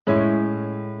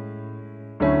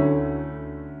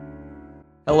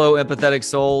Hello, empathetic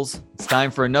souls. It's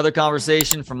time for another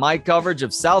conversation from my coverage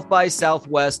of South by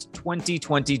Southwest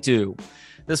 2022.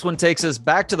 This one takes us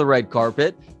back to the red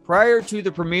carpet prior to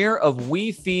the premiere of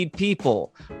We Feed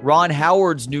People, Ron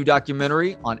Howard's new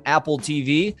documentary on Apple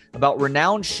TV about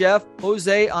renowned chef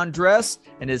Jose Andres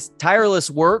and his tireless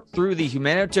work through the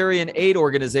humanitarian aid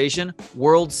organization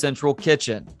World Central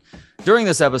Kitchen. During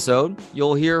this episode,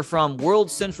 you'll hear from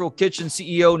World Central Kitchen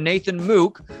CEO Nathan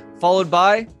Mook, followed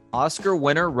by Oscar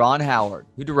winner Ron Howard,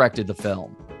 who directed the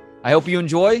film. I hope you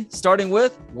enjoy, starting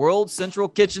with World Central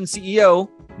Kitchen CEO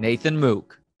Nathan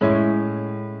Mook.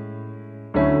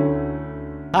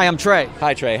 Hi, I'm Trey.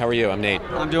 Hi, Trey. How are you? I'm Nate.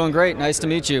 I'm doing great. Nice to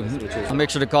meet you. I'll make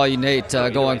sure to call you Nate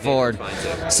going forward.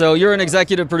 So you're an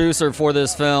executive producer for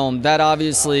this film. That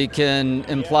obviously can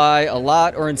imply a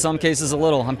lot or in some cases a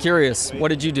little. I'm curious, what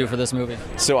did you do for this movie?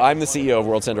 So I'm the CEO of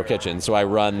World Central Kitchen. So I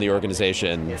run the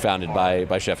organization founded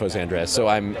by Chef Jose Andres. So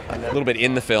I'm a little bit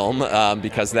in the film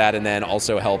because of that, and then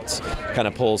also helped kind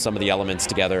of pull some of the elements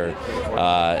together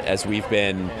as we've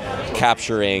been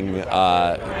capturing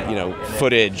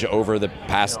footage over the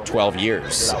past 12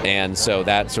 years, and so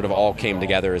that sort of all came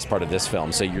together as part of this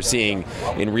film. So you're seeing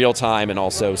in real time and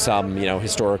also some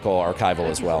historical archival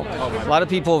as well. A lot of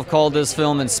people have called this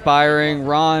film inspiring.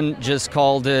 Ron just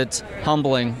called it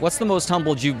humbling. What's the most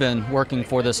humbled you've been working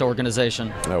for this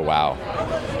organization? Oh, wow.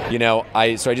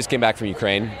 I just came back from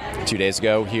Ukraine 2 days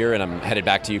ago here, and I'm headed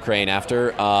back to Ukraine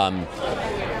after.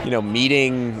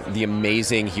 Meeting the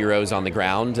amazing heroes on the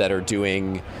ground that are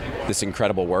doing this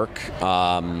incredible work.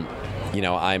 I'm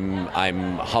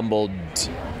humbled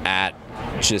at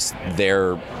just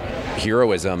their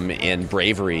heroism and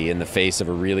bravery in the face of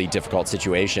a really difficult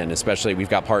situation. Especially, we've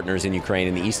got partners in Ukraine,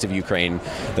 in the east of Ukraine,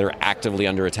 that are actively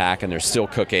under attack, and they're still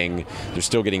cooking. They're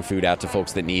still getting food out to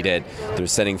folks that need it. They're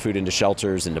sending food into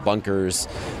shelters, into bunkers,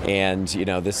 and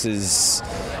this is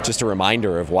just a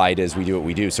reminder of why it is we do what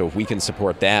we do. So if we can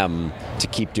support them to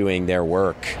keep doing their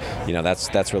work,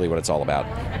 that's really what it's all about.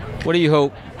 What do you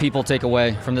hope people take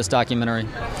away from this documentary?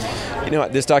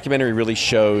 This documentary really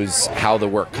shows how the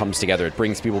work comes together. It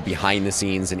brings people behind the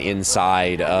scenes and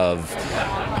inside of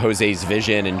Jose's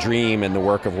vision and dream and the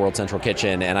work of World Central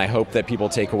Kitchen. And I hope that people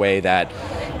take away that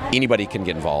anybody can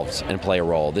get involved and play a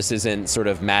role. This isn't sort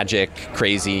of magic,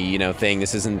 crazy, thing.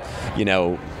 This isn't,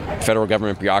 federal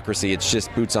government bureaucracy. It's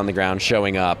just boots on the ground,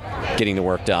 showing up, getting the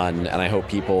work done. And I hope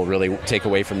people really take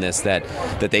away from this that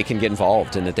they can get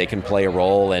involved and that they can play a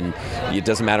role. And it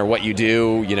doesn't matter what you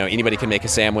do. Anybody can make a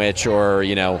sandwich or,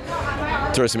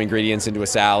 throw some ingredients into a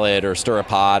salad or stir a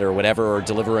pot or whatever, or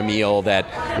deliver a meal. That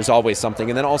there's always something.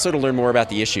 And then also to learn more about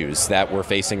the issues that we're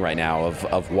facing right now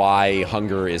of why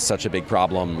hunger is such a big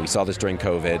problem. We saw this during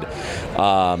COVID,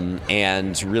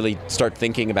 and really start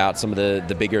thinking about some of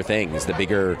the bigger things, the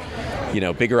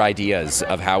bigger ideas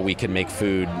of how we can make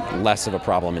food less of a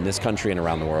problem in this country and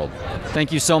around the world.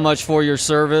 Thank you so much for your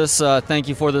service. Thank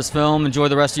you for this film. Enjoy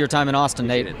the rest of your time in Austin,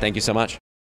 Nate. Thank you so much.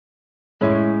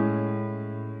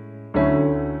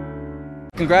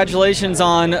 Congratulations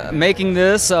on making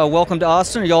this. Welcome to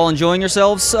Austin. Are you all enjoying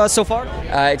yourselves so far?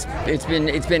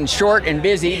 It's been short and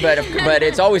busy, but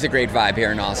it's always a great vibe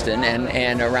here in Austin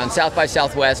and around South by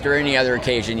Southwest or any other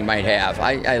occasion you might have.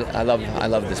 I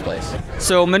love this place.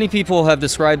 So many people have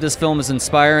described this film as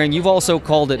inspiring. You've also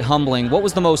called it humbling. What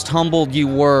was the most humbled you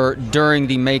were during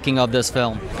the making of this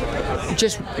film?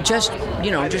 Just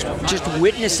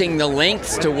witnessing the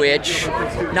lengths to which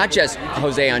not just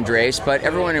Jose Andres, but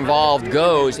everyone involved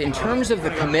goes in terms of the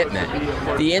commitment,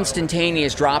 the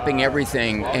instantaneous dropping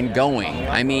everything and going.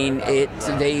 I mean,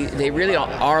 they really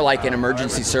are like an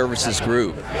emergency services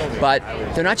group, but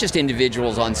they're not just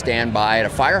individuals on standby at a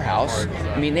firehouse.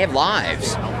 I mean, they have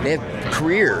lives, they have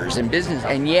careers and business,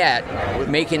 and yet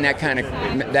making that kind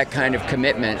of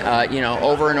commitment,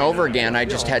 over and over again. I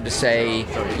just had to say,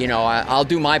 I'll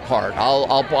do my part.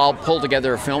 I'll pull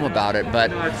together a film about it,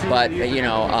 but I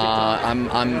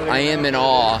am in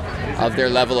awe of their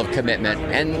level of commitment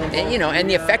and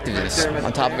the effectiveness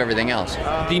on top of everything else.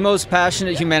 The most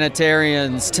passionate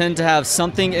humanitarians tend to have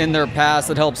something in their past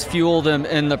that helps fuel them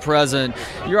in the present.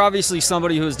 You're obviously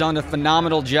somebody who has done a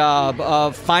phenomenal job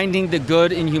of finding the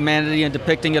good in humanity and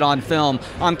depicting it on film.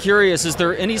 I'm curious, is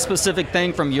there any specific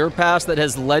thing from your past that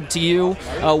has led to you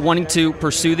wanting to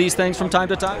pursue these things from time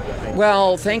to time?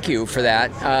 Well, thank you for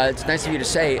that. It's nice of you to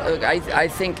say. Look, I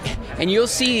think And you'll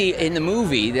see in the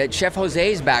movie that Chef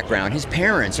Jose's background, his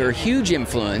parents are a huge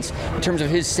influence in terms of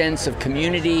his sense of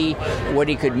community, what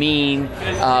he could mean,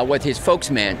 what his folks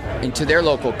meant into their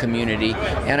local community.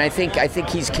 And I think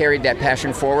he's carried that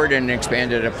passion forward and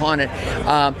expanded upon it.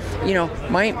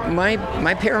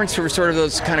 My parents were sort of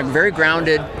those kind of very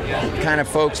grounded kind of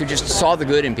folks who just saw the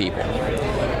good in people.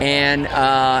 And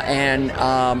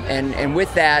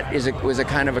with that was a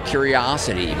kind of a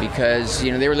curiosity, because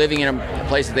they were living in a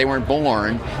place that they weren't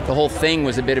born. The whole thing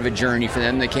was a bit of a journey for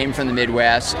them. They came from the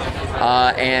Midwest,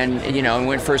 and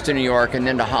went first to New York and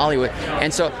then to Hollywood.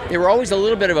 And so they were always a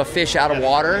little bit of a fish out of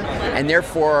water, and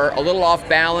therefore a little off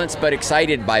balance, but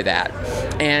excited by that.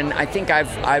 And I think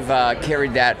I've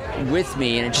carried that with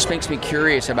me, and it just makes me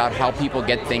curious about how people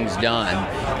get things done.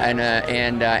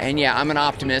 And yeah, I'm an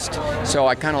optimist, so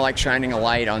I kind of like shining a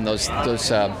light on those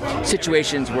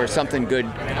situations where something good,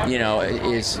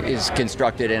 is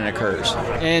constructed and occurs.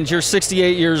 And you're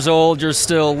 68 years old. You're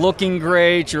still looking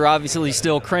great. You're obviously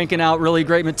still cranking out really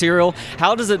great material.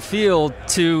 How does it feel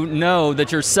to know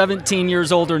that you're 17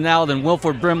 years older now than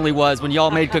Wilford Brimley was when y'all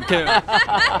made Cocoon?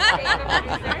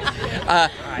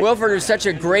 Wilford was such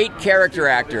a great character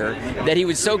actor that he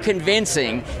was so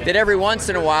convincing that every once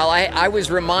in a while I was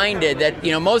reminded that,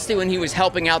 mostly when he was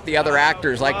helping out the other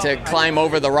actors, like to climb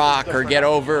over the rock or get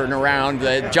over and around,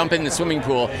 jump in the swimming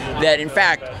pool, that in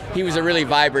fact he was a really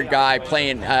vibrant guy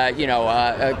playing,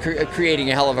 creating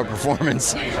a hell of a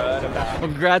performance. Well,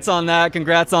 congrats on that.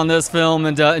 Congrats on this film,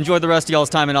 and enjoy the rest of y'all's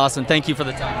time in Austin. Thank you for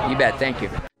the time. You bet. Thank you.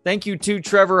 Thank you to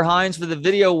Trevor Hines for the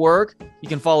video work. You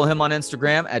can follow him on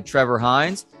Instagram at Trevor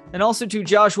Hines, and also to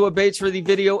Joshua Bates for the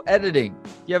video editing.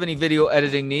 If you have any video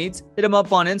editing needs, hit him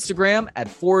up on Instagram at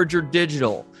Forager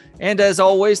Digital. And as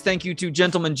always, thank you to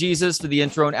Gentleman Jesus for the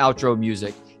intro and outro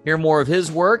music. Hear more of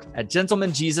his work at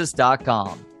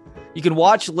gentlemanjesus.com. You can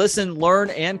watch, listen,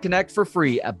 learn, and connect for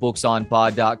free at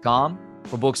booksonpod.com.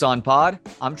 For Books on Pod,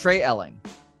 I'm Trey Elling.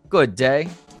 Good day.